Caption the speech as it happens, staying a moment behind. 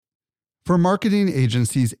For marketing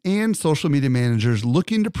agencies and social media managers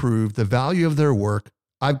looking to prove the value of their work,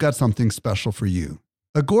 I've got something special for you.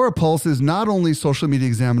 Agorapulse is not only Social Media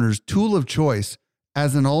Examiner's tool of choice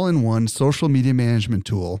as an all-in-one social media management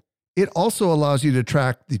tool, it also allows you to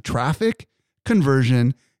track the traffic,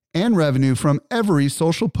 conversion, and revenue from every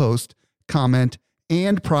social post, comment,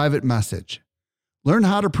 and private message. Learn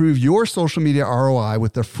how to prove your social media ROI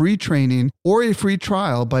with a free training or a free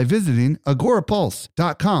trial by visiting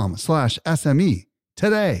agorapulse.com/SME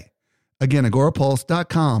today. Again,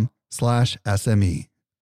 agorapulse.com/SME.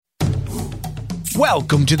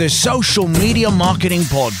 Welcome to the Social Media Marketing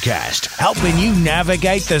Podcast, helping you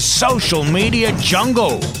navigate the social media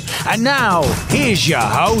jungle. And now, here's your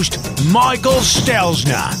host, Michael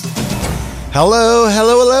Stelzner.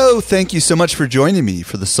 Hello. Thank you so much for joining me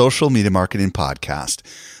for the Social Media Marketing Podcast,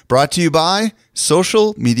 brought to you by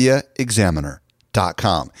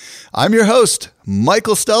socialmediaexaminer.com. I'm your host,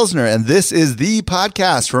 Michael Stelzner, and this is the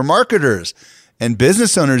podcast for marketers and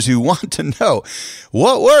business owners who want to know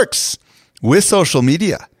what works with social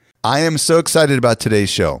media. I am so excited about today's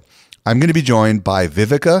show. I'm going to be joined by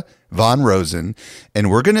Viveka Von Rosen, and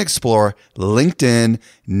we're going to explore LinkedIn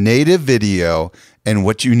native video and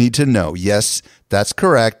what you need to know. Yes, that's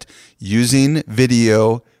correct. Using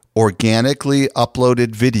video, organically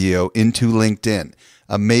uploaded video into LinkedIn.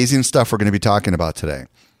 Amazing stuff we're going to be talking about today.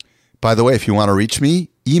 By the way, if you want to reach me,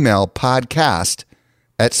 email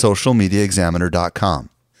podcast@socialmediaexaminer.com.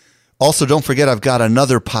 Also, don't forget, I've got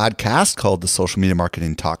another podcast called the Social Media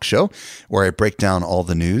Marketing Talk Show, where I break down all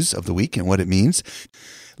the news of the week and what it means.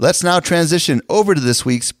 Let's now transition over to this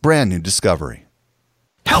week's brand new discovery.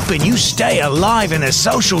 Helping you stay alive in a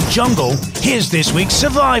social jungle, here's this week's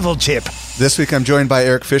survival tip. This week, I'm joined by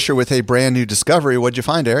Eric Fisher with a brand new discovery. What'd you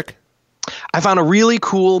find, Eric? I found a really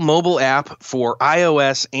cool mobile app for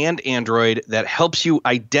iOS and Android that helps you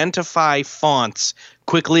identify fonts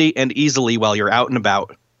quickly and easily while you're out and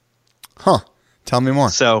about. Huh. Tell me more.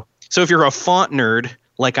 So if you're a font nerd,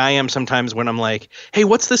 like I am sometimes when I'm like, hey,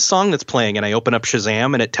 what's this song that's playing? And I open up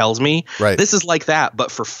Shazam and it tells me. Right. This is like that,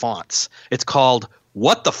 but for fonts. It's called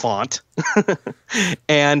What the Font.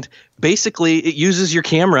 And basically it uses your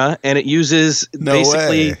camera and it uses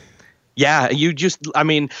way. Yeah,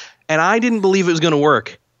 and I didn't believe it was going to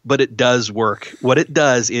work, but it does work. What it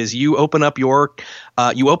does is you open up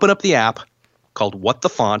the app called What the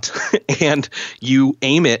Font, and you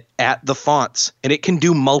aim it at the fonts. And it can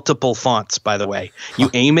do multiple fonts, by the way. You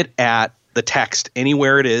aim it at the text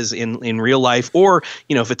anywhere it is in real life, or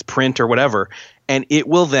if it's print or whatever, and it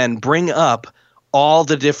will then bring up all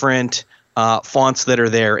the different fonts that are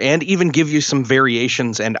there and even give you some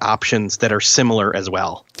variations and options that are similar as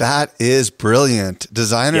well. That is brilliant.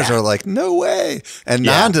 Designers are like, no way. And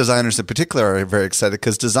non-designers in particular are very excited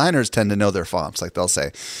because designers tend to know their fonts. Like they'll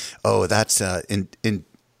say, oh, that's well,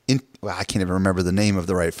 I can't even remember the name of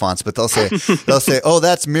the right fonts, but they'll say, oh,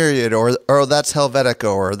 that's Myriad or that's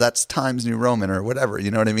Helvetica or that's Times New Roman or whatever. You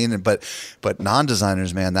know what I mean? But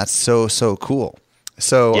non-designers, man, that's so cool.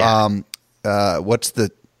 So what's the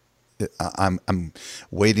I'm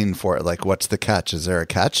waiting for it. Like, what's the catch? Is there a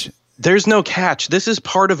catch? There's no catch. This is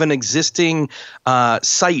part of an existing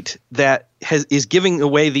site that is giving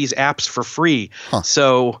away these apps for free. Huh.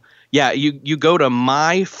 So, you go to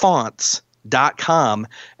myfonts.com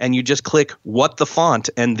and you just click What the Font,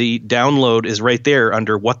 and the download is right there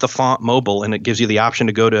under What the Font Mobile, and it gives you the option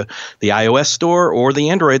to go to the iOS store or the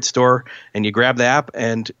Android store, and you grab the app,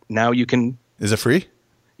 and now you can. Is it free?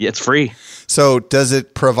 Yeah, it's free. So does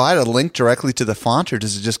it provide a link directly to the font, or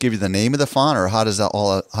does it just give you the name of the font, or how does that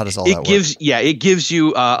work? It gives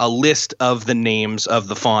you a list of the names of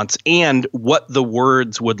the fonts and what the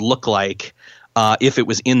words would look like if it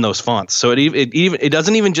was in those fonts. So it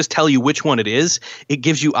doesn't even just tell you which one it is. It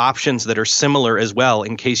gives you options that are similar as well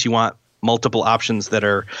in case you want multiple options that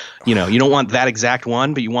are, you don't want that exact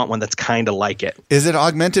one, but you want one that's kind of like it. Is it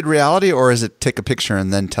augmented reality, or is it take a picture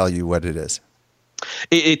and then tell you what it is?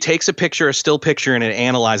 It takes a still picture, and it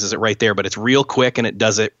analyzes it right there, but it's real quick, and it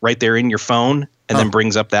does it right there in your phone and then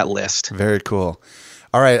brings up that list. Very cool.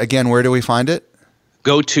 All right. Again, where do we find it?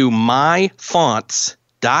 Go to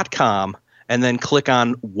myfonts.com and then click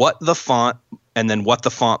on What the Font and then What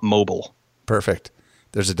the Font Mobile. Perfect.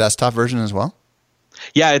 There's a desktop version as well?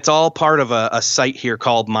 Yeah, it's all part of a site here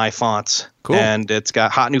called My Fonts. Cool. And it's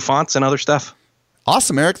got hot new fonts and other stuff.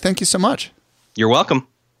 Awesome, Eric. Thank you so much. You're welcome.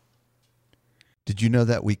 Did you know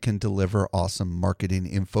that we can deliver awesome marketing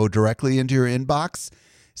info directly into your inbox?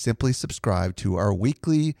 Simply subscribe to our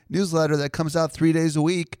weekly newsletter that comes out 3 days a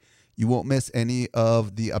week. You won't miss any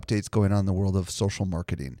of the updates going on in the world of social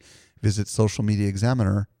marketing. Visit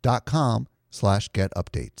socialmediaexaminer.com/get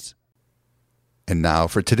updates. And now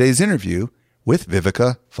for today's interview with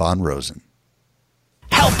Viveka von Rosen.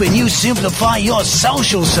 Helping you simplify your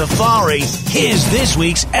social safari, here's this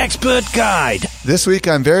week's expert guide. This week,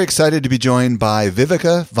 I'm very excited to be joined by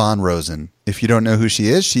Viveka von Rosen. If you don't know who she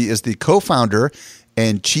is the co-founder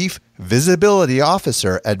and chief visibility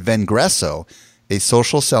officer at Vengreso, a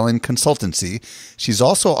social selling consultancy. She's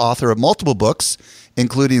also author of multiple books,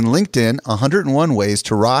 including LinkedIn, 101 Ways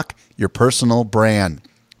to Rock Your Personal Brand.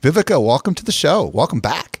 Viveka, welcome to the show. Welcome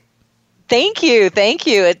back. Thank you.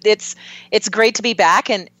 It's great to be back,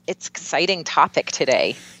 and it's an exciting topic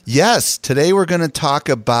today. Yes, today we're going to talk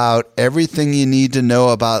about everything you need to know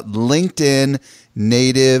about LinkedIn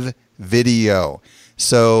native video.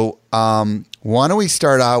 So, why don't we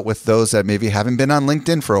start out with those that maybe haven't been on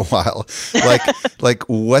LinkedIn for a while? Like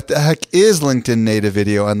what the heck is LinkedIn native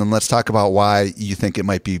video? And then let's talk about why you think it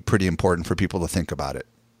might be pretty important for people to think about it.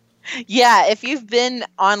 Yeah, if you've been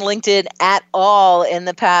on LinkedIn at all in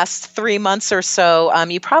the past 3 months or so,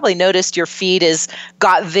 you probably noticed your feed has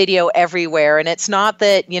got video everywhere. And it's not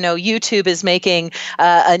that, YouTube is making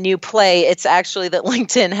a new play. It's actually that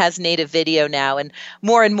LinkedIn has native video now, and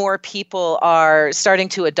more people are starting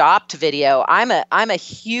to adopt video. I'm a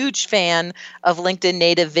huge fan of LinkedIn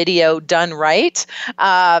native video done right.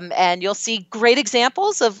 And you'll see great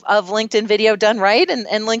examples of LinkedIn video done right and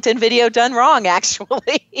LinkedIn video done wrong,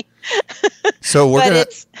 actually. So we're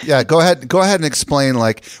go ahead and explain.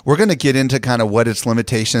 Like, we're gonna get into kind of what its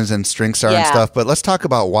limitations and strengths are and stuff. But let's talk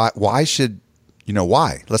about why.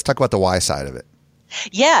 Let's talk about the why side of it.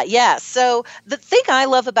 Yeah. So the thing I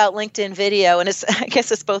love about LinkedIn video, and I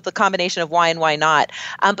guess it's both a combination of why and why not.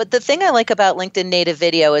 But the thing I like about LinkedIn native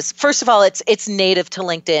video is, first of all, it's native to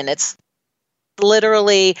LinkedIn. It's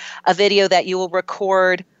literally a video that you will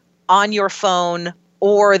record on your phone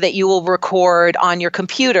or that you will record on your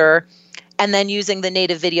computer, and then using the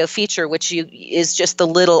native video feature, which is just the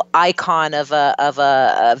little icon of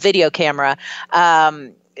a video camera.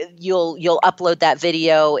 You'll upload that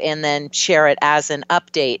video and then share it as an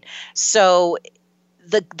update. So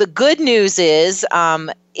the good news is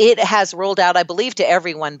it has rolled out, I believe, to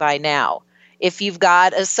everyone by now. If you've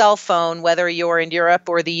got a cell phone, whether you're in Europe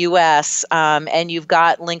or the US, and you've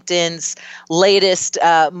got LinkedIn's latest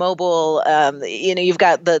mobile, you've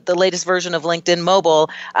got the latest version of LinkedIn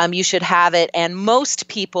Mobile, you should have it. And most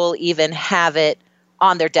people even have it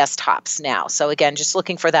on their desktops now. So again, just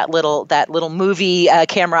looking for that little movie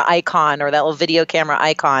camera icon or that little video camera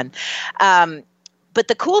icon. But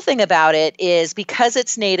the cool thing about it is, because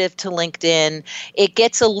it's native to LinkedIn, it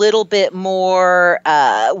gets a little bit more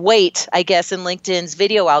weight, I guess, in LinkedIn's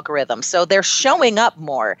video algorithm. So they're showing up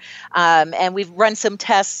more. And we've run some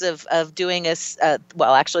tests of doing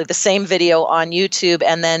the same video on YouTube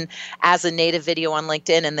and then as a native video on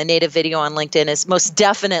LinkedIn. And the native video on LinkedIn is most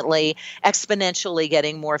definitely exponentially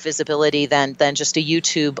getting more visibility than just a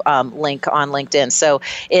YouTube link on LinkedIn. So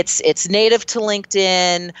it's native to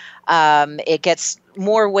LinkedIn. It gets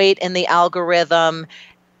more weight in the algorithm.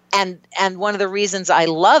 And one of the reasons I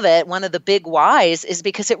love it, one of the big whys, is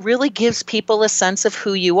because it really gives people a sense of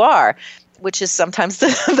who you are, which is sometimes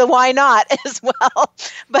the why not as well.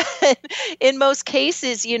 But in most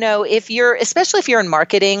cases, especially if you're in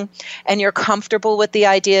marketing and you're comfortable with the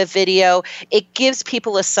idea of video, it gives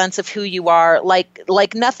people a sense of who you are,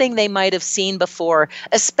 like nothing they might have seen before,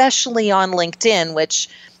 especially on LinkedIn, which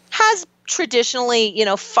has traditionally,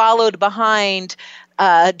 followed behind,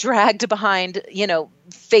 dragged behind,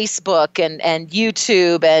 Facebook and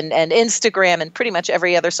YouTube and Instagram and pretty much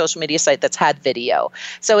every other social media site that's had video.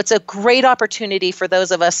 So it's a great opportunity for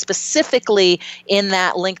those of us specifically in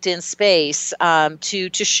that LinkedIn space to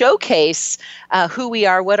showcase who we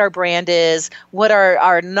are, what our brand is, what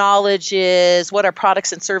our knowledge is, what our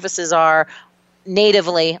products and services are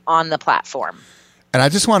natively on the platform. And I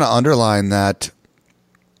just want to underline that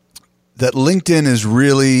LinkedIn is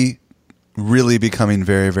really, really becoming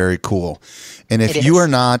very, very cool. And if you are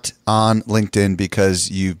not on LinkedIn because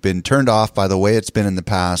you've been turned off by the way it's been in the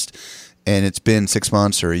past, and it's been 6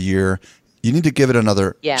 months or a year, you need to give it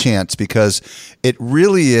another chance, because it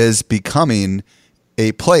really is becoming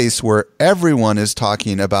a place where everyone is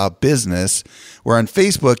talking about business. Where on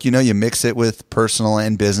Facebook, you mix it with personal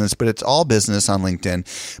and business, but it's all business on LinkedIn.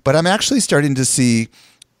 But I'm actually starting to see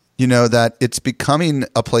that it's becoming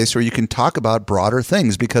a place where you can talk about broader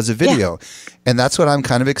things because of video. Yeah. And that's what I'm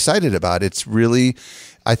kind of excited about. It's really,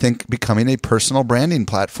 I think, becoming a personal branding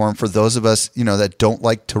platform for those of us, that don't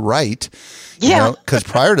like to write. Because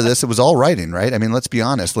prior to this, it was all writing, right? I mean, let's be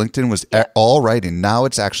honest. LinkedIn was all writing. Now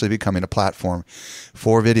it's actually becoming a platform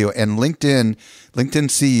for video. And LinkedIn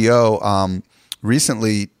CEO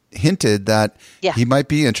recently hinted that Yeah. he might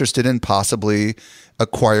be interested in possibly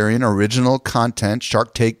acquiring original content,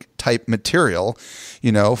 Shark Tank type material,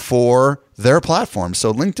 for their platform.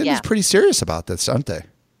 So LinkedIn is pretty serious about this, aren't they?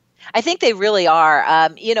 I think they really are. A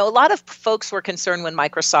lot of folks were concerned when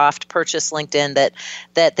Microsoft purchased LinkedIn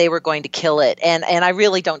that they were going to kill it, and I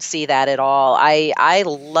really don't see that at all. I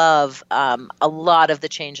love a lot of the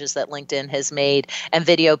changes that LinkedIn has made, and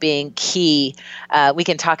video being key. We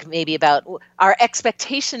can talk maybe about our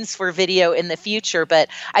expectations for video in the future, but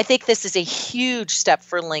I think this is a huge step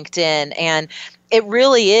for LinkedIn, and it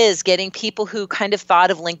really is getting people who kind of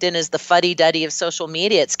thought of LinkedIn as the fuddy-duddy of social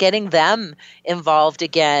media. It's getting them involved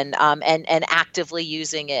again and actively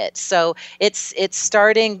using it. So it's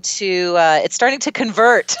starting to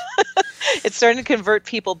convert. It's starting to convert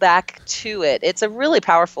people back to it. It's a really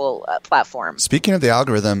powerful platform. Speaking of the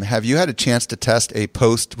algorithm, have you had a chance to test a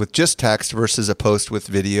post with just text versus a post with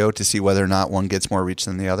video to see whether or not one gets more reach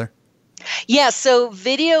than the other? Yeah, so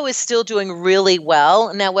video is still doing really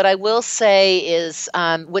well. Now, what I will say is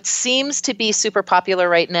what seems to be super popular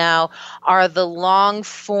right now are the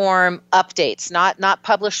long-form updates, not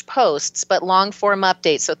published posts, but long-form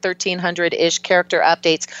updates, so 1,300-ish character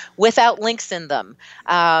updates without links in them.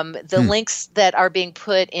 The links that are being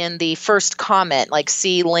put in the first comment, like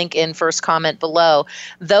see link in first comment below,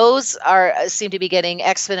 those seem to be getting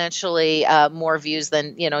exponentially more views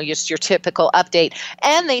than just your typical update,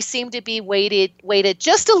 and they seem to be weighted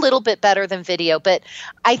just a little bit better than video. But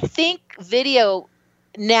I think video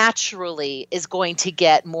naturally is going to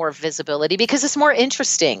get more visibility because it's more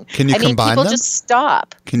interesting. Can you combine people them? Just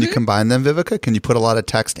stop. Can you combine them, Vivica? Can you put a lot of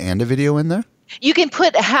text and a video in there? You can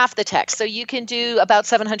put half the text. So you can do about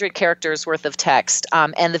 700 characters worth of text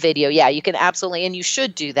and the video. Yeah, you can absolutely, and you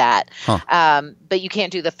should do that. But you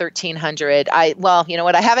can't do the 1,300. You know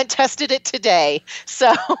what? I haven't tested it today.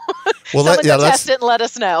 So someone can test it and let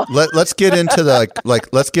us know. Let's get into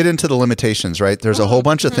let's get into the limitations, right? There's a whole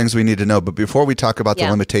bunch of things we need to know. But before we talk about the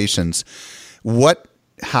limitations, what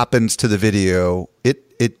happens to the video?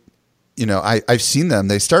 I've seen them.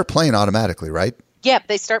 They start playing automatically, right? Yep,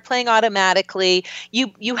 they start playing automatically.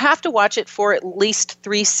 You have to watch it for at least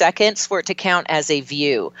 3 seconds for it to count as a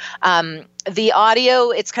view. The audio,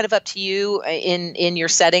 it's kind of up to you in your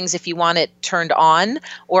settings if you want it turned on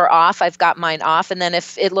or off. I've got mine off. And then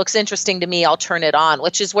if it looks interesting to me, I'll turn it on,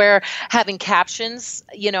 which is where having captions,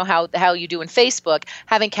 how you do in Facebook,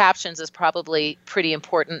 having captions is probably pretty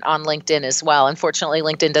important on LinkedIn as well. Unfortunately,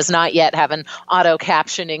 LinkedIn does not yet have an auto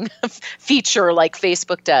captioning feature like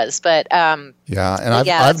Facebook does. But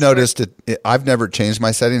I've noticed it. I've never changed my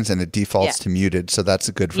settings and it defaults to muted. So that's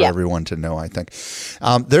good for everyone to know, I think.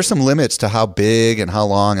 There's some limits to how big and how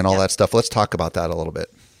long and all that stuff. Let's talk about that a little bit.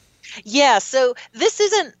 Yeah, so this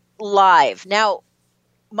isn't live. Now,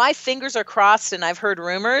 my fingers are crossed and I've heard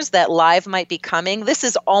rumors that live might be coming. This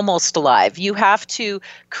is almost live. You have to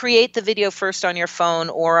create the video first on your phone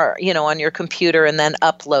or, on your computer and then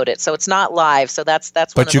upload it. So it's not live. So that's one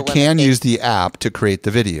of the But you can use the app to create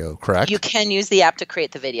the video, correct? You can use the app to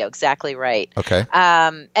create the video. Exactly right. Okay.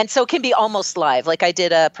 And so it can be almost live. Like I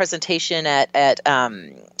did a presentation at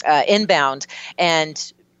Inbound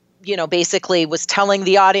and basically was telling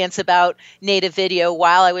the audience about native video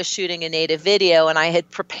while I was shooting a native video, and I had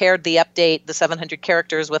prepared the update, the 700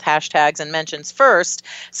 characters with hashtags and mentions first,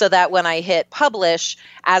 so that when I hit publish,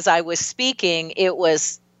 as I was speaking, it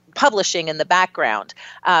was publishing in the background.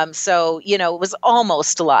 So, it was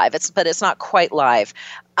almost live, but it's not quite live.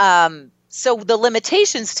 So the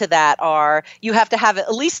limitations to that are you have to have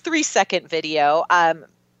at least 3-second video.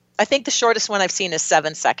 I think the shortest one I've seen is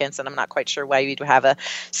 7 seconds, and I'm not quite sure why you'd have a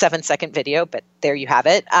 7-second video, but there you have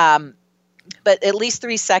it. But at least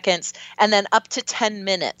 3 seconds, and then up to 10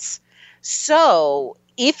 minutes. So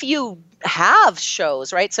if you have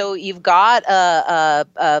shows, right? So you've got a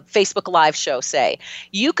Facebook Live show, say.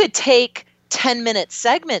 You could take 10-minute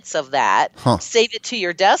segments of that, save it to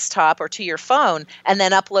your desktop or to your phone, and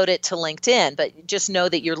then upload it to LinkedIn. But just know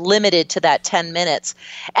that you're limited to that 10 minutes.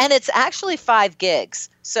 And it's actually 5 gigs.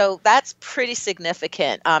 So that's pretty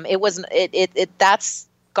significant. That's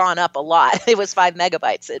gone up a lot. It was 5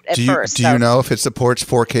 megabytes at first. Do you know if it supports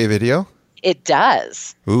 4K video? It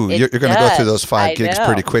does. Ooh, you're going to go through those 5 gigs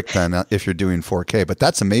pretty quick then if you're doing 4K. But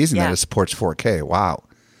that's amazing that it supports 4K. Wow.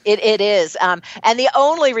 It is. And the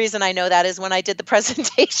only reason I know that is when I did the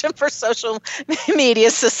presentation for Social Media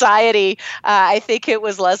Society. I think it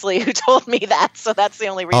was Leslie who told me that. So that's the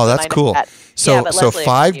only reason I know that. Oh, that's cool. So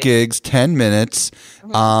 5 gigs, 10 minutes.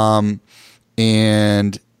 And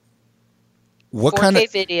what 4K kind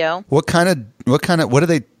of video? What do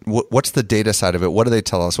they what's the data side of it? What do they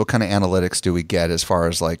tell us? What kind of analytics do we get as far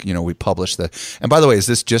as like, we publish and by the way, is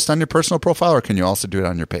this just on your personal profile or can you also do it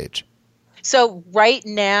on your page? So right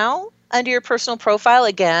now, under your personal profile,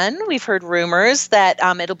 again, we've heard rumors that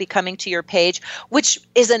it'll be coming to your page, which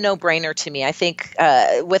is a no-brainer to me. I think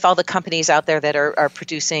with all the companies out there that are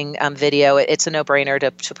producing video, it's a no-brainer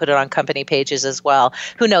to put it on company pages as well.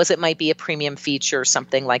 Who knows? It might be a premium feature or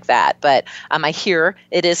something like that. But I hear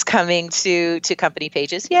it is coming to company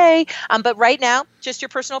pages. Yay! But right now, just your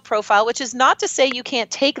personal profile, which is not to say you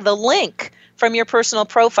can't take the link from your personal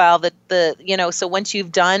profile so once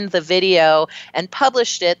you've done the video and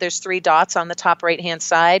published it, there's 3 dots on the top right-hand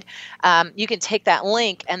side. You can take that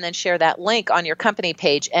link and then share that link on your company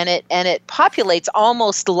page, and it populates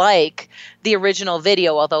almost like the original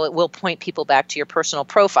video, although it will point people back to your personal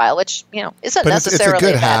profile, which isn't necessarily it's a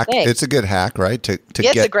good a bad hack. thing. It's a good hack, right?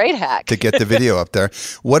 It's a great hack to get the video up there.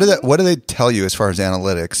 What do they tell you as far as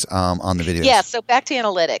analytics on the videos? Yeah, so back to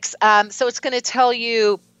analytics. So it's going to tell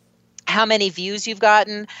you how many views you've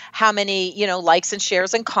gotten, how many, likes and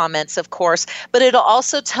shares and comments, of course, but it'll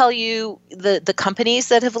also tell you the companies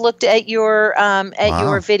that have looked at your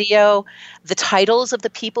your video, the titles of the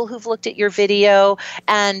people who've looked at your video,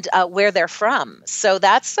 and where they're from. So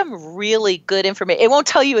that's some really good information. It won't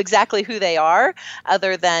tell you exactly who they are,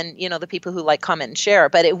 other than the people who like, comment, and share,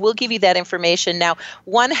 but it will give you that information. Now,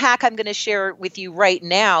 one hack I'm going to share with you right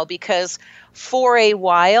now, because for a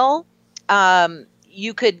while,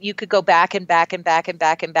 you could go back and back and back and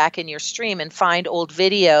back and back in your stream and find old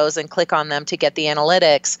videos and click on them to get the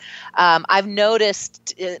analytics. I've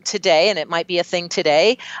noticed today, and it might be a thing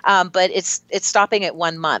today, but it's stopping at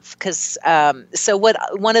 1 month, because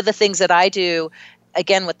one of the things that I do,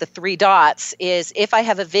 again with the 3 dots, is if I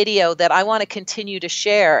have a video that I want to continue to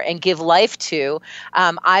share and give life to,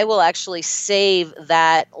 I will actually save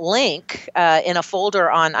that link in a folder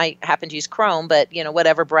on, I happen to use Chrome, but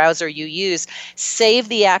whatever browser you use, save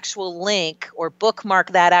the actual link or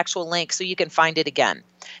bookmark that actual link so you can find it again.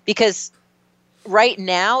 Because right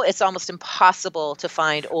now it's almost impossible to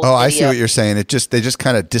find old video. I see what you're saying. They just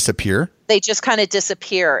kind of disappear. They just kind of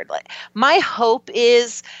disappeared. My hope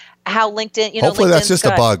is how LinkedIn, hopefully that's just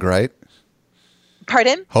a bug, right?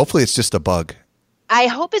 Pardon? Hopefully it's just a bug. I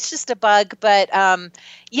hope it's just a bug, but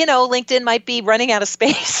LinkedIn might be running out of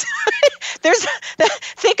space.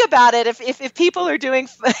 Think about it. If people are doing,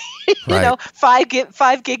 right. 5 gig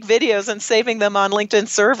videos and saving them on LinkedIn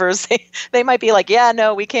servers, they might be like, yeah,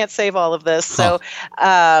 no, we can't save all of this. So,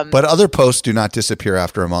 but other posts do not disappear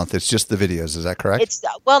after a month. It's just the videos. Is that correct?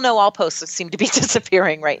 No, all posts seem to be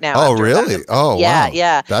disappearing right now. Oh, really? Oh, yeah, wow.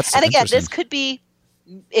 Yeah. That's and again, interesting.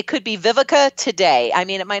 it could be Vivica today. I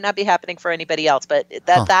mean, it might not be happening for anybody else, but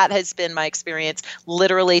that has been my experience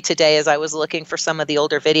literally today as I was looking for some of the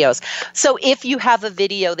older videos. So if you have a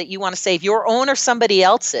video that you want to save, your own or somebody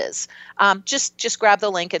else's, just grab the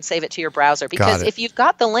link and save it to your browser, because if you've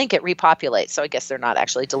got the link, it repopulates. So I guess they're not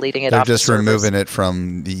actually deleting it. They're off just the servers. removing it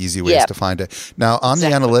from the easy ways to find it. Now, on the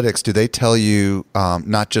analytics, do they tell you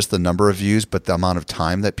not just the number of views, but the amount of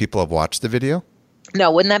time that people have watched the video? No,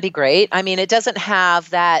 wouldn't that be great? I mean, it doesn't have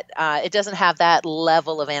that. It doesn't have that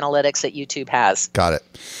level of analytics that YouTube has. Got it.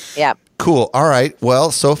 Yeah. Cool. All right. Well,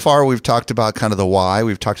 so far we've talked about kind of the why.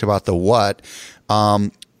 We've talked about the what.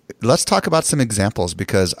 Let's talk about some examples,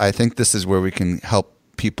 because I think this is where we can help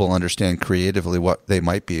people understand creatively what they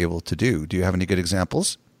might be able to do. Do you have any good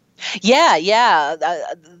examples? Yeah.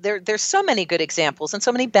 There's so many good examples and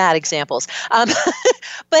so many bad examples.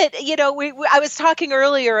 But I was talking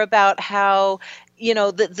earlier about how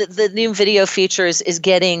the new video features is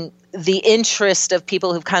getting the interest of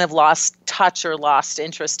people who've kind of lost touch or lost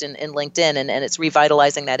interest in LinkedIn, and it's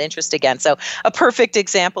revitalizing that interest again. So a perfect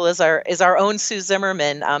example is our own Sue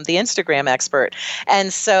Zimmerman, the Instagram expert.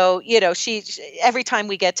 And so, she every time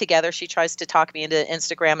we get together, she tries to talk me into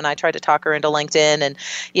Instagram, and I try to talk her into LinkedIn. And,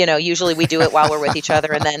 usually we do it while we're with each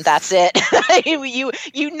other, and then that's it.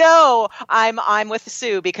 I'm with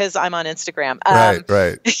Sue because I'm on Instagram.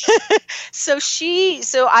 Right.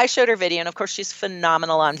 So I showed her video, and of course she's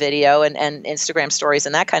phenomenal on video and Instagram stories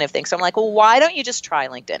and that kind of thing. So I'm like, well, why don't you just try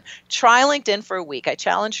LinkedIn? Try LinkedIn for a week. I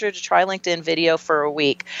challenged her to try LinkedIn video for a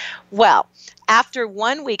week. Well, after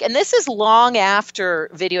 1 week, and this is long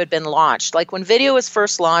after video had been launched. Like when video was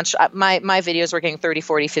first launched, my videos were getting 30,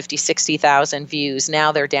 40, 50, 60,000 views.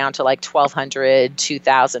 Now they're down to like 1,200,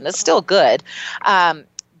 2,000. It's still good.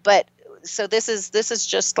 But so this is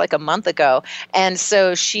just like a month ago. And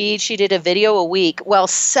so she did a video a week. Well,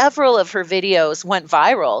 several of her videos went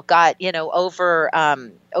viral, got,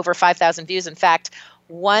 over 5,000 views. In fact,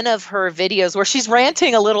 one of her videos where she's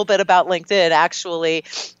ranting a little bit about LinkedIn, actually,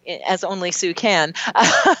 as only Sue can.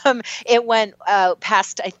 It went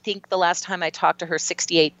past, I think the last time I talked to her,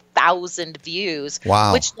 68,000 views,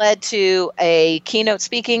 Wow. which led to a keynote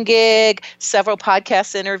speaking gig, several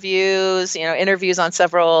podcast interviews, interviews on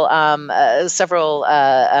several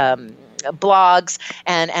blogs,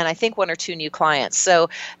 and I think 1 or 2 new clients. So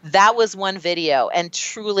that was one video, and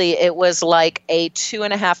truly it was like a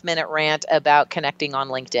 2.5 minute rant about connecting on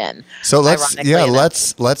LinkedIn. So let's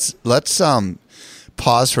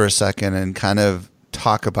pause for a second and kind of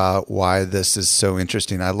talk about why this is so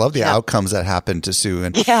interesting. I love the outcomes that happened to Sue.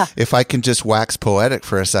 And if I can just wax poetic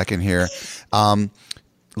for a second here,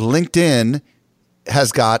 LinkedIn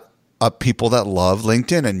has got people that love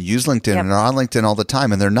LinkedIn and use LinkedIn and are on LinkedIn all the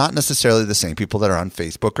time. And they're not necessarily the same people that are on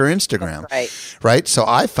Facebook or Instagram. Right. So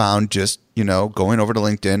I found just, going over to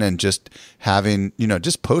LinkedIn and just having,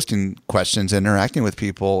 just posting questions, interacting with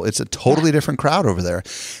people. It's a totally different crowd over there.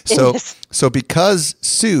 So because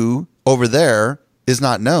Sue over there is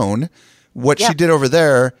not known, what she did over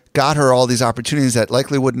there got her all these opportunities that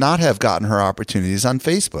likely would not have gotten her opportunities on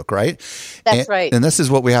Facebook, right? That's right. And this is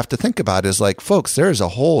what we have to think about is like, folks, there's a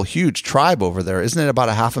whole huge tribe over there. Isn't it about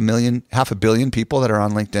 500 million people that are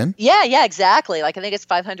on LinkedIn? Yeah, exactly. Like I think it's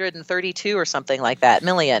 532 or something like that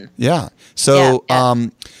million. Yeah. So,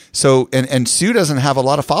 and Sue doesn't have a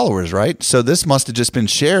lot of followers, right? So this must have just been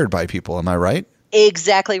shared by people. Am I right?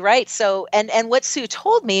 Exactly right. So, and what Sue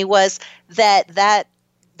told me was that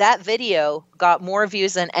video got more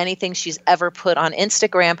views than anything she's ever put on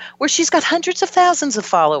Instagram, where she's got hundreds of thousands of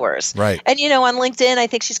followers. Right. And on LinkedIn, I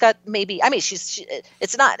think she's got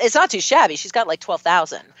it's not too shabby. She's got like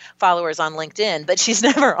 12,000 followers on LinkedIn, but she's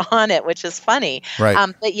never on it, which is funny.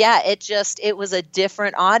 Right. But yeah, it was a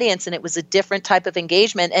different audience and it was a different type of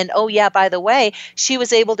engagement. And by the way, she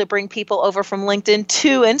was able to bring people over from LinkedIn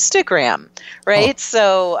to Instagram. Right.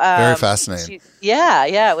 So very fascinating.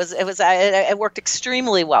 It worked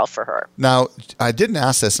extremely well for her. Now, I didn't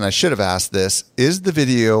ask this, and I should have asked this. Is the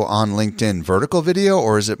video on LinkedIn vertical video,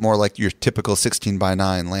 or is it more like your typical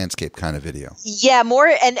 16:9 landscape kind of video? Yeah, more,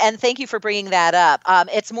 and thank you for bringing that up.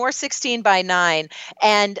 It's more 16:9,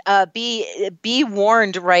 and be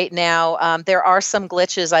warned right now. There are some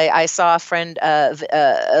glitches. I saw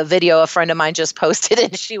a video a friend of mine just posted,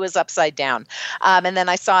 and she was upside down, and then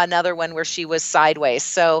I saw another one where she was sideways.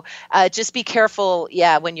 So just be careful.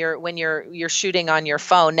 Yeah, when you're shooting on your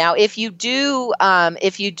phone. Now, if you do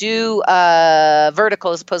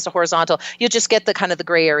vertical as opposed to horizontal, you'll just get the kind of the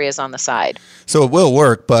gray areas on the side. So it will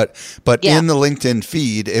work, but in the LinkedIn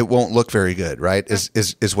feed, it won't look very good, right?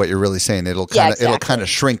 Is what you're really saying? It'll kind of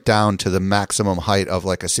shrink down to the maximum height of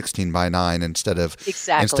like a 16:9 instead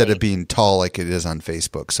of being tall like it is on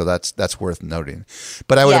Facebook. So that's worth noting.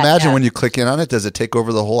 But I would imagine when you click in on it, does it take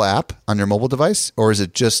over the whole app on your mobile device, or does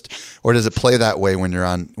it play that way when you're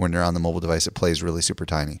on the mobile device? It plays really super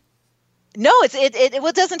tiny. No,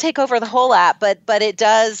 it doesn't take over the whole app, but it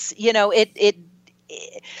does. It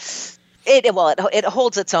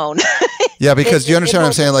holds its own. Yeah, because you understand what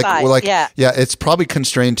I'm saying? It's probably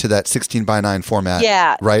constrained to that 16:9 format.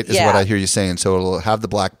 Yeah, right. Is what I hear you saying. So it'll have the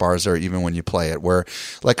black bars there even when you play it. Where,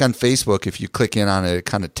 like on Facebook, if you click in on it, it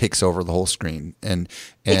kind of takes over the whole screen and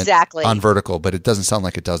exactly on vertical. But it doesn't sound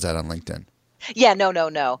like it does that on LinkedIn. Yeah, no.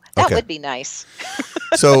 That would be nice.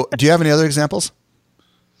 So, do you have any other examples?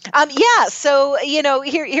 So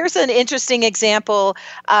here's an interesting example,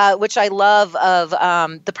 which I love of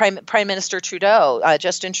the Prime Minister Trudeau,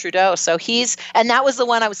 Justin Trudeau. So and that was the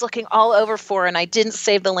one I was looking all over for, and I didn't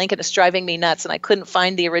save the link, and it's driving me nuts, and I couldn't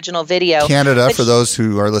find the original video. Canada, for those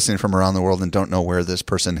who are listening from around the world and don't know where this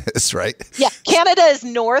person is, right? Yeah, Canada is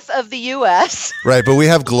north of the U.S. Right, but we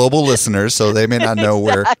have global listeners, so they may not know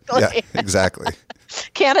where. Yeah, exactly.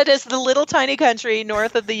 Canada's the little tiny country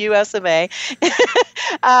north of the U.S. of A.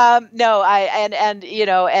 I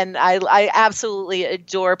absolutely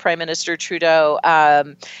adore Prime Minister Trudeau.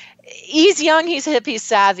 He's young, he's hip, he's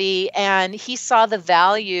savvy, and he saw the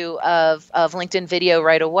value of LinkedIn video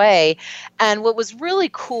right away. And what was really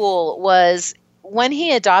cool was when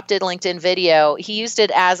he adopted LinkedIn video, he used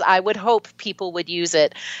it as I would hope people would use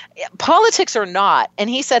it, politics or not. And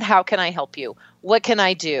he said, how can I help you? What can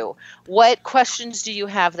I do? What questions do you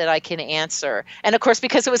have that I can answer? And of course,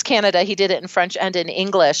 because it was Canada, he did it in French and in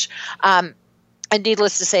English. And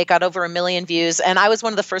needless to say, it got over 1 million views. And I was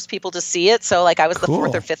one of the first people to see it. So I was the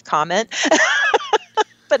 4th or 5th comment.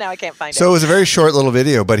 But now I can't find it. So it was a very short little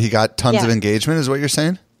video, but he got tons of engagement is what you're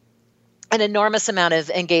saying? an enormous amount of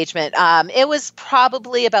engagement. It was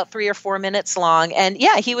probably about 3 or 4 minutes long. And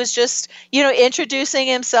yeah, he was just, introducing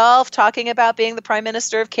himself, talking about being the Prime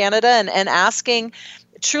Minister of Canada and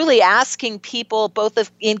truly asking people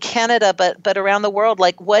both in Canada but around the world,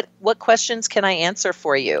 like what questions can I answer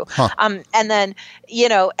for you? And then,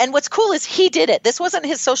 and what's cool is he did it. This wasn't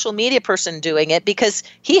his social media person doing it because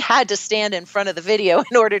he had to stand in front of the video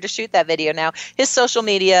in order to shoot that video. Now, his social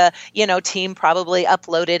media, team probably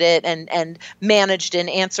uploaded it and managed and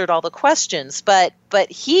answered all the questions, but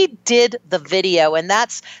he did the video, and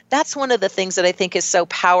that's one of the things that I think is so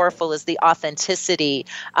powerful is the authenticity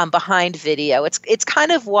behind video. It's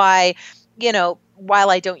kind of why, while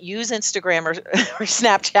I don't use Instagram or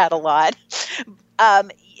Snapchat a lot,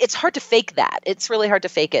 it's hard to fake that. It's really hard to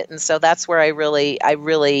fake it, and so that's where I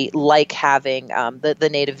really like having the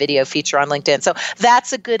native video feature on LinkedIn. So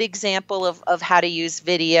that's a good example of how to use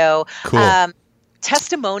video. Cool.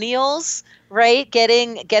 Testimonials. Right?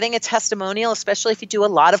 Getting a testimonial, especially if you do a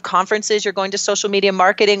lot of conferences, you're going to social media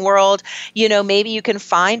marketing world, maybe you can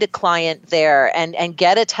find a client there and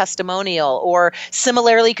get a testimonial, or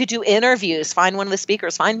similarly, you could do interviews, find one of the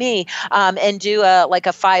speakers, find me, and do a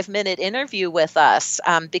 5-minute interview with us,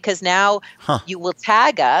 because now you will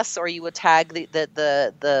tag us, or you will tag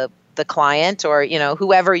the client, or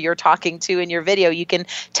whoever you're talking to in your video. You can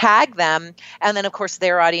tag them, and then of course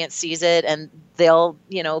their audience sees it, and they'll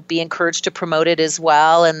be encouraged to promote it as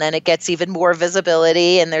well, and then it gets even more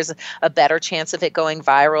visibility, and there's a better chance of it going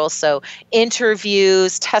viral. So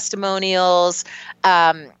interviews, testimonials.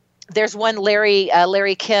 There's one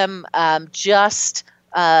Larry Kim just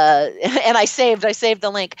and I saved the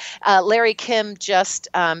link. Larry Kim just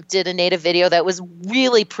did a native video that was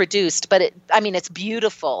really produced, but it's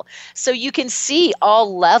beautiful. So you can see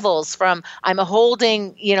all levels, from I'm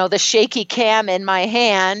holding, the shaky cam in my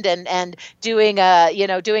hand and doing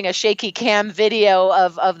a shaky cam video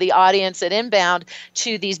of the audience at Inbound,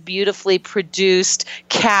 to these beautifully produced,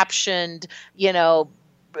 captioned,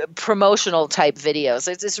 promotional type videos.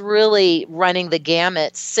 It's really running the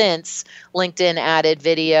gamut since LinkedIn added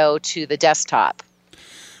video to the desktop.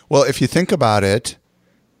 Well, if you think about it,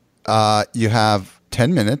 you have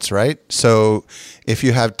 10 minutes, right? So if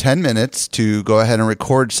you have 10 minutes to go ahead and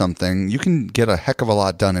record something, you can get a heck of a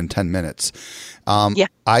lot done in 10 minutes.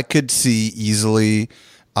 I could see easily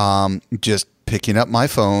just picking up my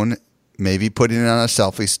phone, maybe putting it on a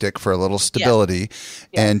selfie stick for a little stability,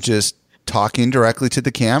 and just talking directly to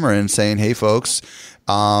the camera and saying, "Hey, folks, ...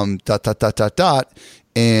 And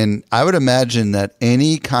I would imagine that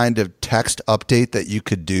any kind of text update that you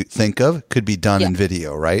could think of could be done in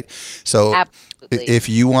video, right? So absolutely. If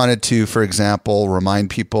you wanted to, for example,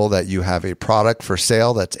 remind people that you have a product for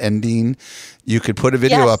sale that's ending, you could put a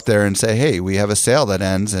video up there and say, "Hey, we have a sale that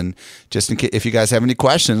ends, and just in case, if you guys have any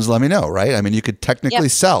questions, let me know," right? I mean, you could technically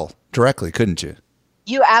sell directly, couldn't you?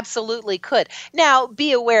 You absolutely could. Now,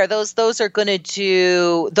 be aware, those are not going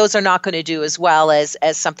to do as well as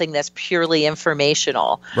something that's purely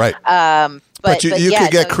informational. Right. But you could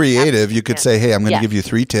get creative. You could say, "Hey, I'm going to give you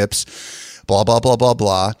 3 tips, blah, blah, blah, blah,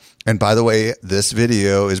 blah. And by the way, this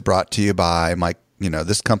video is brought to you by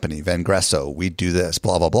this company, Vangresso. We do this,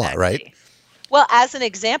 blah, blah, blah," right? Well, as an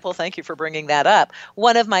example, thank you for bringing that up.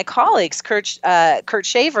 One of my colleagues, Kurt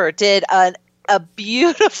Shaver, did a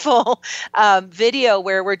beautiful video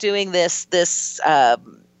where we're doing this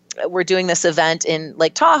event in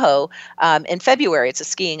Lake Tahoe in February. It's a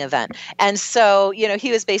skiing event. And so,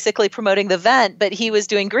 he was basically promoting the event, but he was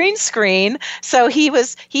doing green screen. So he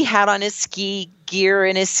had on his ski gear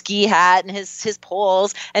and his ski hat and his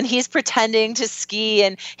poles, and he's pretending to ski,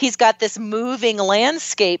 and he's got this moving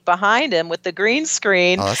landscape behind him with the green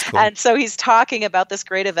screen. Oh, that's cool. And so he's talking about this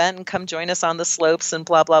great event and come join us on the slopes and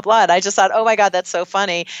blah, blah, blah. And I just thought, oh my God, that's so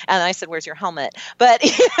funny. And I said, "Where's your helmet?" But,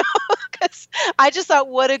 because I just thought,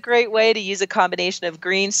 what a great way to use a combination of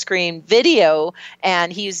green screen video,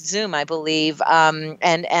 and he used Zoom, I believe, and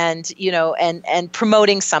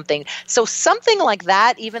promoting something. So something like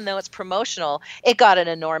that, even though it's promotional, it got an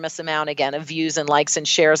enormous amount, again, of views and likes and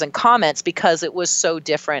shares and comments because it was so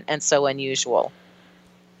different and so unusual.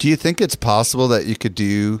 Do you think it's possible that you could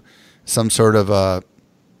do some sort of a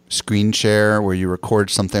screen share where you record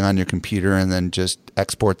something on your computer and then just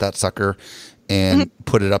export that sucker and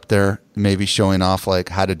put it up there, maybe showing off like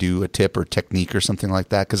how to do a tip or technique or something like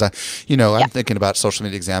that? Because I'm thinking about Social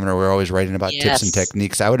Media Examiner. We're always writing about tips and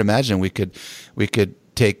techniques. I would imagine we could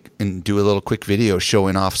take and do a little quick video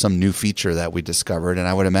showing off some new feature that we discovered, and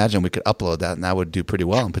I would imagine we could upload that, and that would do pretty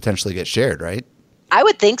well and potentially get shared, right? I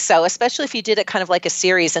would think so, especially if you did it kind of like a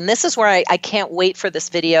series. And this is where I can't wait for this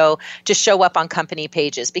video to show up on company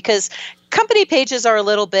pages, because company pages are a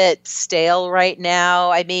little bit stale right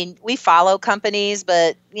now. I mean, we follow companies,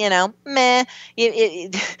 but meh.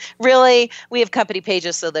 Really, we have company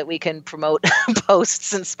pages so that we can promote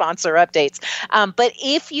posts and sponsor updates. But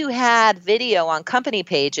if you had video on company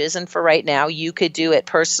pages, and for right now, you could do it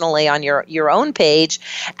personally on your own page,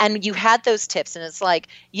 and you had those tips, and it's like,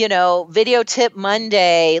 video tip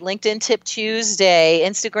Monday, LinkedIn tip Tuesday,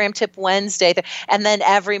 Instagram tip Wednesday, and then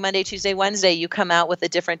every Monday, Tuesday, Wednesday, you come out with a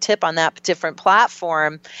different tip on that different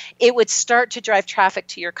platform. It would start to drive traffic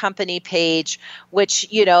to your company page, which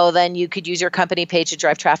then you could use your company page to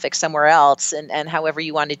drive traffic somewhere else, and however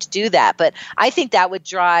you wanted to do that. But I think that would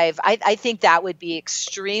I think that would be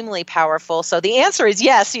extremely powerful. So the answer is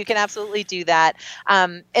yes, you can absolutely do that.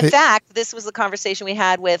 In fact, this was the conversation we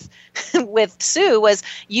had with Sue, was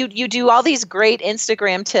you do all these great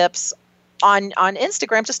Instagram tips on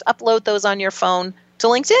Instagram, just upload those on your phone to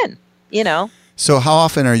LinkedIn, So how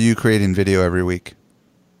often are you creating video every week?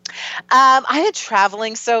 I had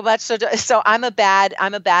traveling so much, so I'm a bad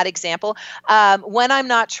example. When I'm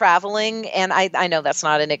not traveling, and I know that's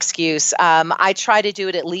not an excuse, I try to do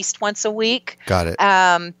it at least once a week. Got it.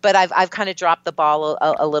 But I've kind of dropped the ball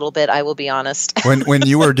a little bit, I will be honest. When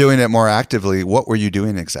you were doing it more actively, what were you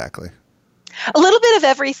doing exactly? A little bit of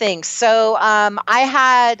everything. So I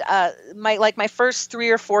had my first 3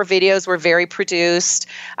 or 4 videos were very produced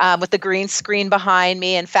with the green screen behind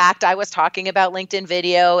me. In fact, I was talking about LinkedIn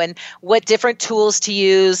video and what different tools to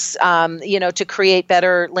use, to create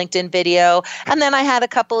better LinkedIn video. And then I had a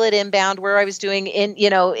couple at Inbound where I was doing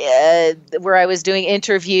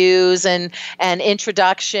interviews and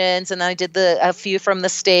introductions, and then I did a few from the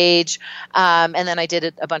stage, and then I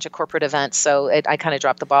did a bunch of corporate events. So I kind of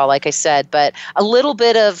dropped the ball, like I said, but a little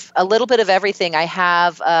bit of everything. I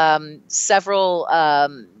have several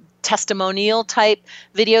testimonial type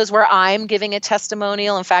videos where I'm giving a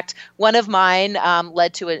testimonial. In fact, one of mine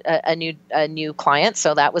led to a new client,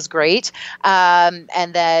 so that was great. And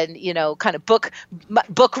then kind of book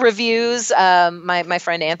reviews. My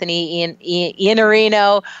friend Anthony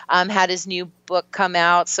Iannarino had his new book come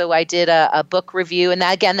out, so I did a book review, and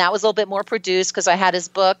that was a little bit more produced because I had his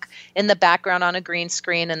book in the background on a green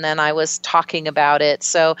screen, and then I was talking about it.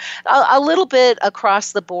 So a little bit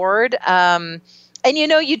across the board. And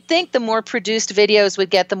you'd think the more produced videos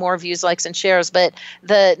would get the more views, likes, and shares, but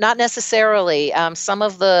not necessarily. Some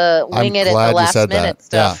of the wing it at the last minute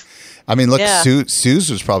stuff. Yeah. I mean, look, Sue's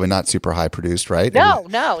was probably not super high produced, right?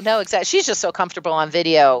 No, exactly. She's just so comfortable on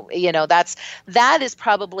video. That is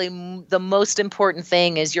probably the most important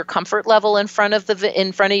thing, is your comfort level in front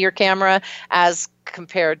of your camera, as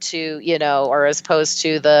compared to or as opposed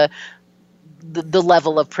to the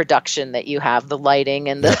level of production that you have, the lighting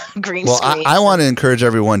and the green screen. I want to encourage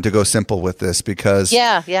everyone to go simple with this, because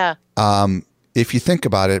if you think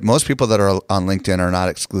about it, most people that are on LinkedIn are not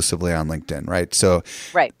exclusively on LinkedIn, right? So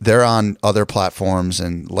they're on other platforms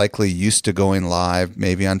and likely used to going live,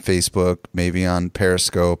 maybe on Facebook, maybe on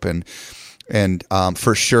Periscope, and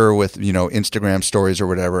for sure with Instagram stories or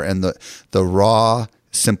whatever. And the raw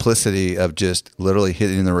simplicity of just literally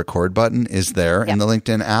hitting the record button is there in the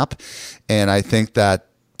LinkedIn app. And I think that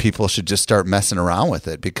people should just start messing around with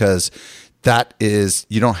it, because that is,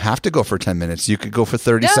 you don't have to go for 10 minutes. You could go for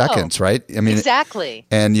 30 seconds, right? I mean, exactly.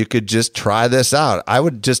 And you could just try this out. I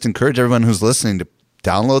would just encourage everyone who's listening to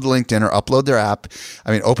download LinkedIn or upload their app.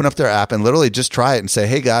 Open up their app and literally just try it and say,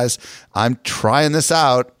 hey guys, I'm trying this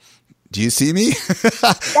out. Do you see me?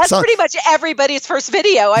 That's pretty much everybody's first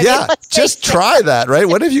video. Just try that, right?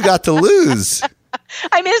 What have you got to lose?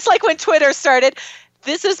 It's like when Twitter started,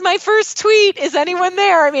 this is my first tweet. Is anyone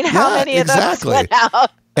there? How many of those went out?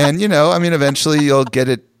 And, eventually you'll get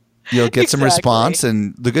it. You'll get some response.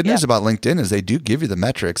 And the good news about LinkedIn is they do give you the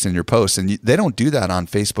metrics in your posts, and they don't do that on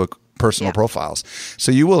Facebook personal profiles.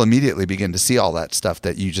 So you will immediately begin to see all that stuff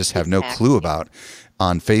that you just have no clue about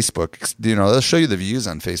on Facebook. They'll show you the views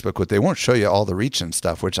on Facebook, but they won't show you all the reach and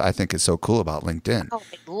stuff, which I think is so cool about LinkedIn. Oh,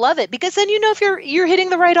 I love it, because then if you're hitting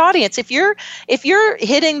the right audience. If you're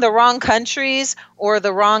hitting the wrong countries or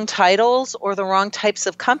the wrong titles or the wrong types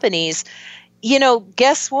of companies,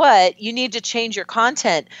 guess what? You need to change your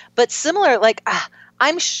content. But similar,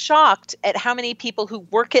 I'm shocked at how many people who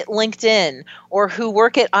work at LinkedIn or who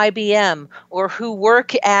work at IBM or who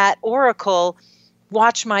work at Oracle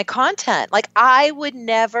watch my content. I would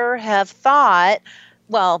never have thought,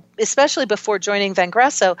 well, especially before joining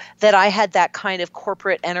Vengresso, that I had that kind of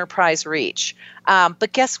corporate enterprise reach.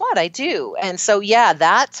 But guess what? I do. And so,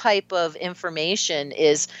 that type of information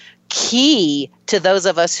is key to those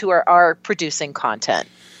of us who are producing content.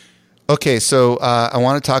 Okay, so I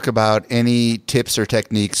want to talk about any tips or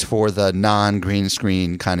techniques for the non-green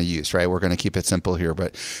screen kind of use, right? We're going to keep it simple here,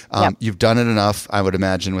 but you've done it enough, I would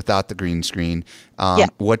imagine, without the green screen.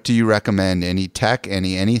 What do you recommend? Any tech,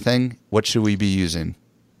 anything? What should we be using?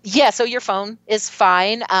 Yeah, so your phone is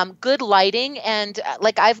fine. Good lighting, and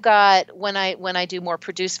like I've got when I do more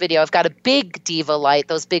produced video, I've got a big Diva light,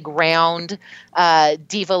 those big round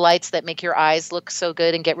Diva lights that make your eyes look so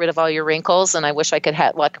good and get rid of all your wrinkles. And I wish I could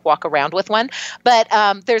walk around with one. But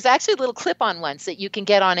there's actually little clip-on ones that you can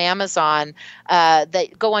get on Amazon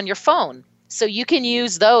that go on your phone. So you can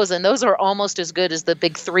use those, and those are almost as good as the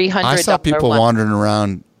big $300. I saw people wandering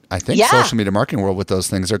around. I think social media marketing world with those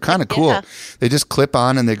things. They're kind of cool. Yeah. They just clip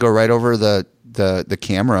on and they go right over the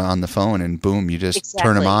camera on the phone, and boom, you just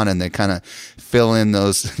turn them on, and they kind of fill in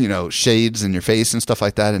those, shades in your face and stuff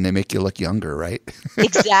like that, and they make you look younger, right?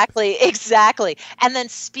 Exactly. And then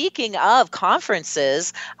speaking of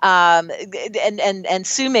conferences, and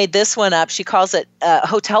Sue made this one up. She calls it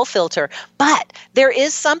hotel filter. But there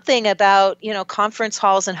is something about, conference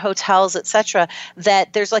halls and hotels, etc.,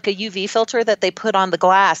 that there's like a UV filter that they put on the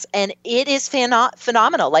glass, and it is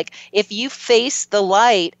phenomenal. Like if you face the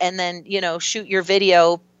light and then, shoot your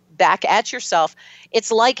video back at yourself,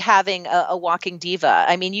 it's like having a walking diva.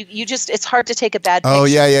 I mean, you just, it's hard to take a bad picture. Oh,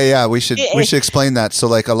 yeah. We should explain that. So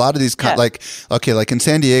like a lot of these, like in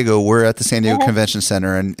San Diego, we're at the San Diego Convention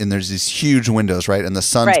Center, and there's these huge windows, right? And the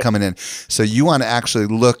sun's coming in. So you want to actually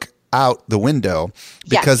look out the window,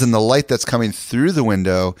 because in the light that's coming through the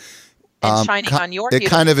window, and shining on your it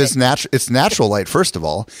kind of is natural. It's natural light, first of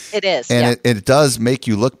all. It is, and it does make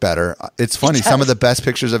you look better. It's funny. Some of the best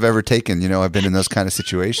pictures I've ever taken, I've been in those kind of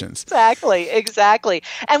situations. Exactly.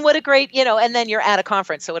 And what a great, and then you're at a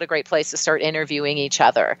conference, so what a great place to start interviewing each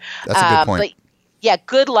other. That's a good point. But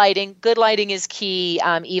good lighting. Good lighting is key,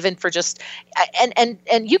 even for just,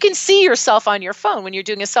 and you can see yourself on your phone when you're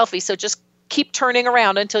doing a selfie. So just keep turning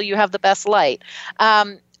around until you have the best light.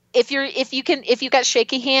 If you've got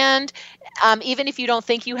shaky hand, even if you don't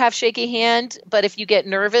think you have shaky hand, but if you get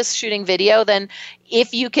nervous shooting video, then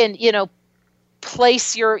if you can,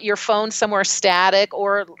 place your phone somewhere static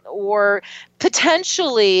or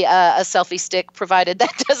potentially a selfie stick, provided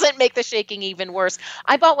that doesn't make the shaking even worse.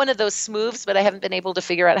 I bought one of those Smooths, but I haven't been able to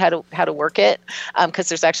figure out how to work it, because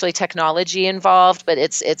there's actually technology involved, but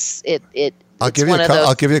I'll give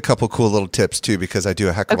you a couple cool little tips too, because I do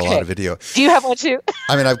a heck of a lot of video. Do you have one too?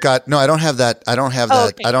 I mean, I don't have that. I don't have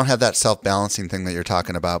that. Okay. I don't have that self-balancing thing that you're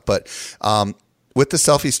talking about. But with the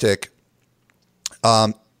selfie stick,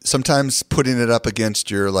 sometimes putting it up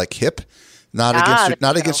against your hip, not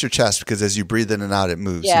against your chest, because as you breathe in and out, it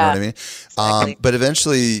moves. Yeah, you know what I mean? Exactly. But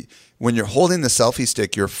eventually, when you're holding the selfie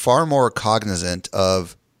stick, you're far more cognizant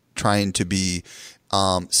of trying to be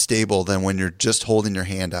stable than when you're just holding your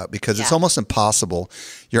hand out, because it's almost impossible.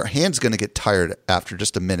 Your hand's going to get tired after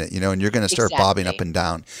just a minute, and you're going to start bobbing up and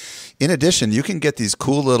down. In addition, you can get these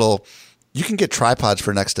cool little, you can get tripods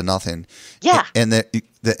for next to nothing. Yeah. And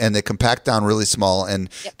they compact down really small, and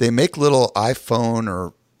they make little iPhone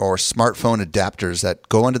or smartphone adapters that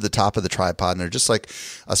go into the top of the tripod, and they're just like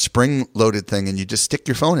a spring-loaded thing, and you just stick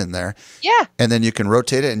your phone in there. Yeah. And then you can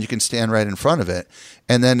rotate it, and you can stand right in front of it.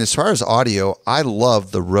 And then as far as audio, I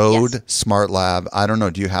love the Rode Smart Lab. I don't know.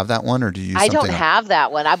 Do you have that one, or do you use something? I don't have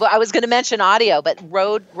that one. I was going to mention audio, but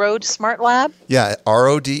Rode Smart Lab? Yeah,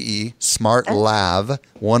 RODE, Smart Lab,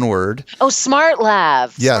 one word. Oh, Smart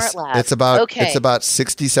Lab. Yes. Smart Lab. It's about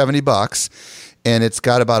 $60-$70. And it's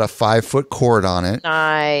got about a 5-foot cord on it.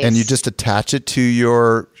 Nice. And you just attach it to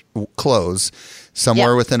your clothes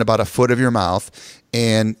somewhere within about a foot of your mouth.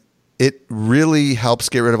 And it really helps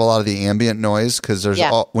get rid of a lot of the ambient noise, because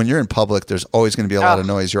when you're in public, there's always going to be a lot of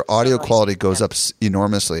noise. Your audio quality goes up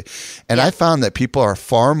enormously. And I found that people are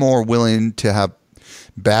far more willing to have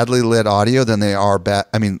badly lit audio than they are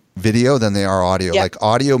video than they are audio. Like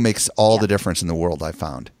audio makes all the difference in the world, I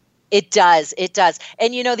found. It does.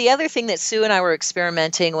 And the other thing that Sue and I were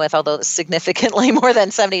experimenting with, although significantly more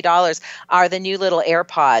than $70, are the new little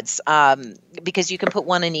AirPods, because you can put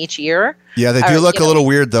one in each ear. Yeah, they do look a little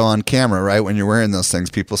weird though on camera, right? When you're wearing those things,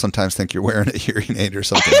 people sometimes think you're wearing a hearing aid or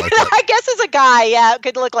something like that. I guess as a guy, it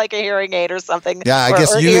could look like a hearing aid or something. Yeah, I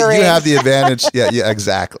guess you have the advantage. Yeah,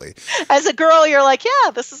 exactly. As a girl, you're like,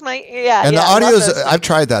 this is my, And the audio is, I've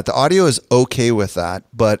tried that. The audio is okay with that,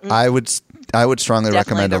 but I would strongly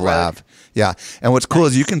recommend a lav. Yeah. And what's cool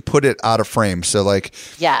is you can put it out of frame. So you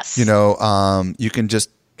can just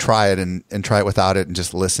try it and try it without it and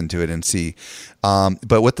just listen to it and see.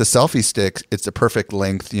 But with the selfie stick, it's a perfect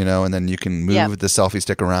length, and then you can move the selfie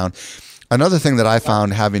stick around. Another thing that I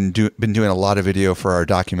found, having been doing a lot of video for our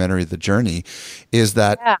documentary, The Journey, is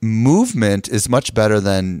that movement is much better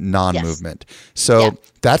than non-movement. So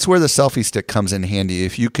that's where the selfie stick comes in handy.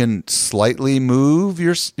 If you can slightly move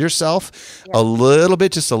yourself a little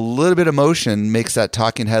bit, just a little bit of motion makes that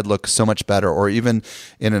talking head look so much better. Or even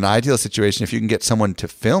in an ideal situation, if you can get someone to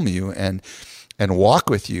film you and walk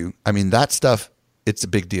with you, I mean, that stuff, it's a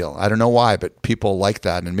big deal. I don't know why, but people like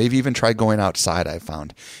that. And maybe even try going outside, I've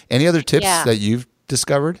found. Any other tips that you've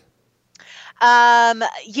discovered?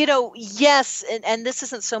 Yes, and this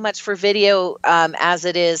isn't so much for video as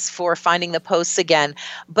it is for finding the posts again.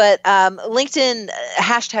 But LinkedIn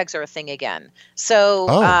hashtags are a thing again. So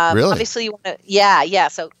really? Obviously you want to,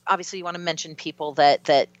 So obviously you want to mention people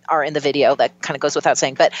that are in the video. That kind of goes without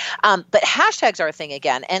saying. But hashtags are a thing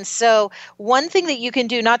again. And so one thing that you can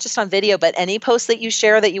do, not just on video, but any post that you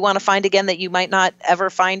share that you want to find again that you might not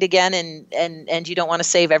ever find again, and you don't want to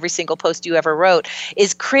save every single post you ever wrote,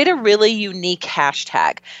 is create a really unique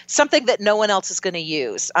hashtag, something that no one else is going to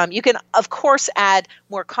use. You can, of course, add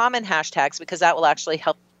more common hashtags because that will actually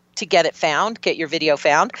help to get your video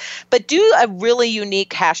found. But do a really unique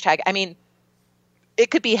hashtag. I mean,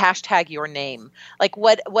 it could be hashtag your name, like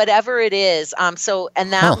whatever it is. And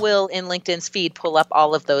that will, in LinkedIn's feed, pull up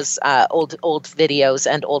all of those old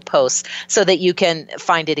videos and old posts so that you can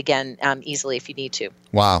find it again easily if you need to.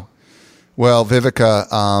 Wow. Well,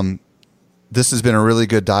 Viveka, this has been a really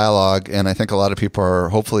good dialogue, and I think a lot of people are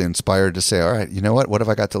hopefully inspired to say, all right, you know what have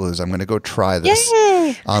I got to lose? I'm going to go try this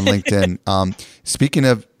on LinkedIn. Speaking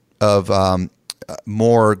of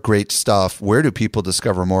more great stuff, where do people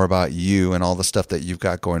discover more about you and all the stuff that you've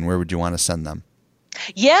got going? Where would you want to send them?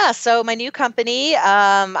 Yeah, so my new company,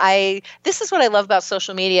 this is what I love about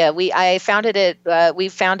social media. We founded 5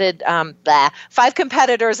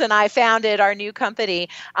 competitors, and I founded our new company,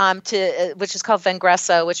 which is called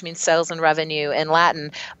Vengresso, which means sales and revenue in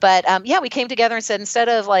Latin. But we came together and said, instead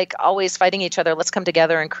of like always fighting each other, let's come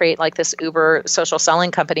together and create like this uber social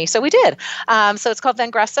selling company. So we did. So it's called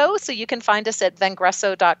Vengresso. So you can find us at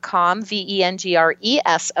vengresso.com,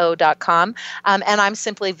 VENGRESO.com. And I'm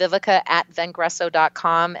simply Viveka at vengresso.com.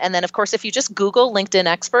 And then, of course, if you just Google LinkedIn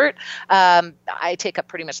expert, I take up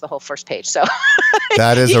pretty much the whole first page. So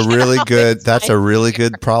that is a really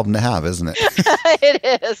good problem to have, isn't it?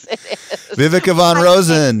 It is. Viveka Von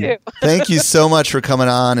Rosen, thank you so much for coming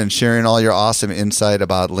on and sharing all your awesome insight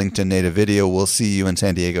about LinkedIn native video. We'll see you in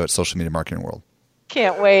San Diego at Social Media Marketing World.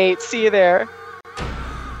 Can't wait. See you there.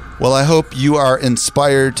 Well, I hope you are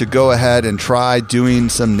inspired to go ahead and try doing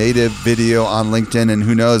some native video on LinkedIn. And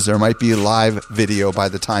who knows, there might be live video by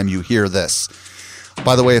the time you hear this.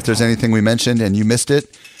 By the way, if there's anything we mentioned and you missed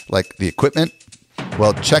it, like the equipment,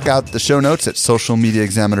 well, check out the show notes at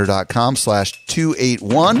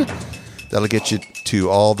socialmediaexaminer.com/281. That'll get you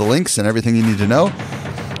to all the links and everything you need to know.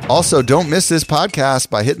 Also, don't miss this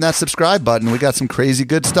podcast by hitting that subscribe button. We got some crazy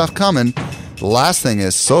good stuff coming. The last thing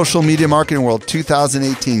is Social Media Marketing World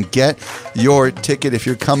 2018. Get your ticket. If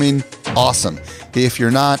you're coming, awesome. If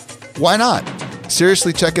you're not, why not?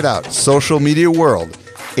 Seriously, check it out.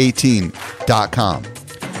 socialmediaworld18.com.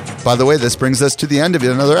 By the way, this brings us to the end of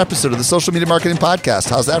another episode of the Social Media Marketing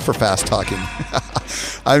Podcast. How's that for fast talking?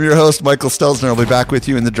 I'm your host, Michael Stelzner. I'll be back with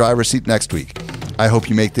you in the driver's seat next week. I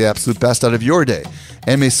hope you make the absolute best out of your day.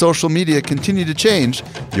 And may social media continue to change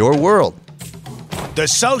your world. The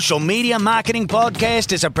Social Media Marketing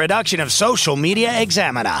Podcast is a production of Social Media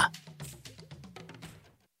Examiner.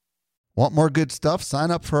 Want more good stuff? Sign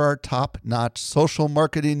up for our top-notch social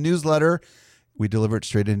marketing newsletter. We deliver it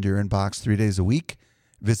straight into your inbox 3 days a week.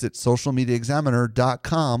 Visit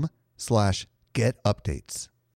socialmediaexaminer.com/get updates.